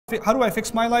How do I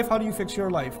fix my life? How do you fix your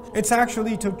life? It's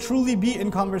actually to truly be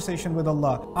in conversation with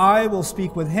Allah. I will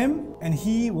speak with Him and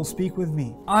He will speak with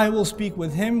me. I will speak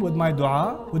with Him with my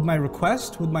dua, with my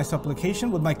request, with my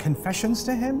supplication, with my confessions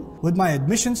to Him, with my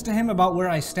admissions to Him about where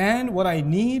I stand, what I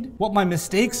need, what my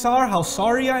mistakes are, how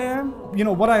sorry I am,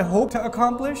 what I hope to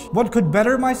accomplish, what could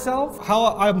better myself,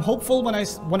 how I'm hopeful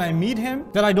when I meet Him,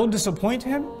 that I don't disappoint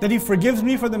Him, that He forgives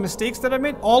me for the mistakes that I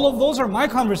made. All of those are my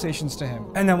conversations to Him.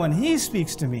 And then when He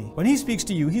speaks to me, when He speaks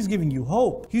to you, He's giving you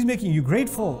hope. He's making you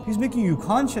grateful. He's making you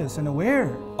conscious and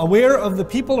aware of the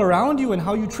people around you and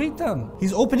how you treat them.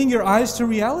 He's opening your eyes to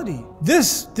reality.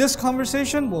 This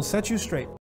conversation will set you straight.